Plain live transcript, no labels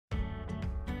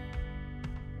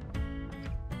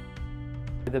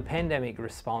The pandemic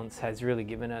response has really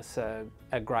given us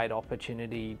a great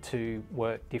opportunity to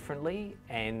work differently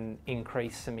and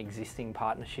increase some existing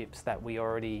partnerships that we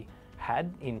already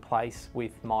had in place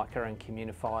with Micah and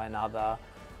Communify and other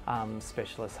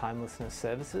specialist homelessness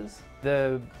services.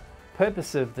 The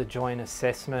purpose of the joint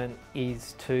assessment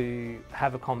is to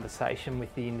have a conversation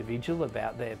with the individual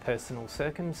about their personal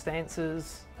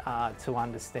circumstances, to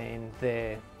understand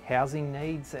their housing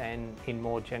needs and, in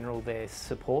more general, their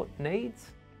support needs.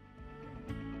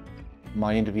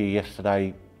 My interview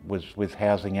yesterday was with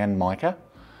Housing and Micah.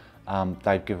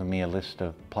 They've given me a list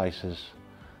of places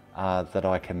that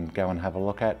I can go and have a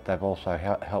look at. They've also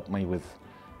helped me with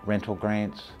rental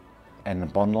grants and a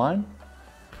bond loan.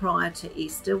 Prior to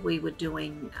Easter, we were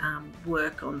doing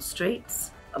work on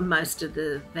streets. Most of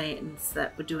the vans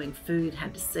that were doing food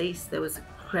had to cease. There was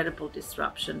incredible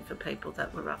disruption for people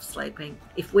that were rough sleeping.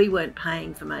 If we weren't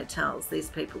paying for motels, these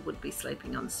people would be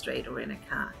sleeping on the street or in a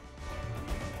car.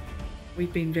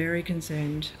 We've been very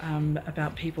concerned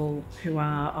about people who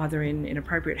are either in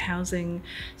inappropriate housing,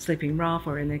 sleeping rough,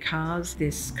 or in their cars.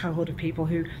 This cohort of people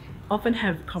who often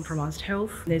have compromised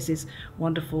health. There's this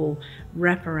wonderful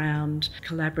wraparound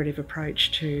collaborative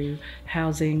approach to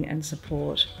housing and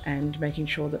support and making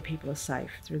sure that people are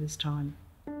safe through this time.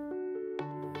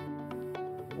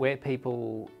 Where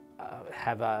people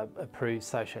have a approved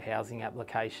social housing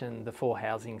application, the 4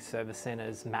 housing service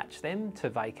centres match them to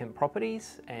vacant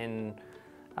properties, and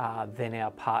then our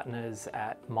partners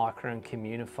at Micah and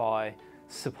Communify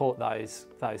support those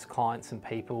clients and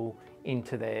people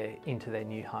into their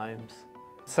new homes.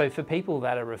 So for people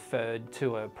that are referred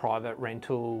to a private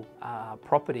rental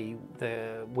property,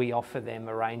 we offer them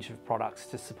a range of products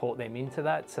to support them into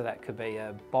that. So that could be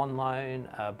a bond loan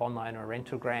or a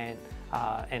rental grant,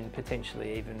 and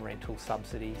potentially even rental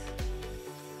subsidies.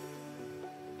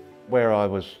 Where I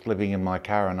was living in my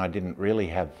car and I didn't really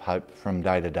have hope from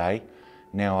day to day,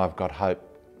 now I've got hope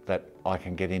that I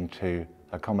can get into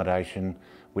accommodation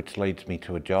which leads me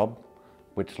to a job,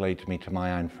 which leads me to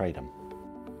my own freedom.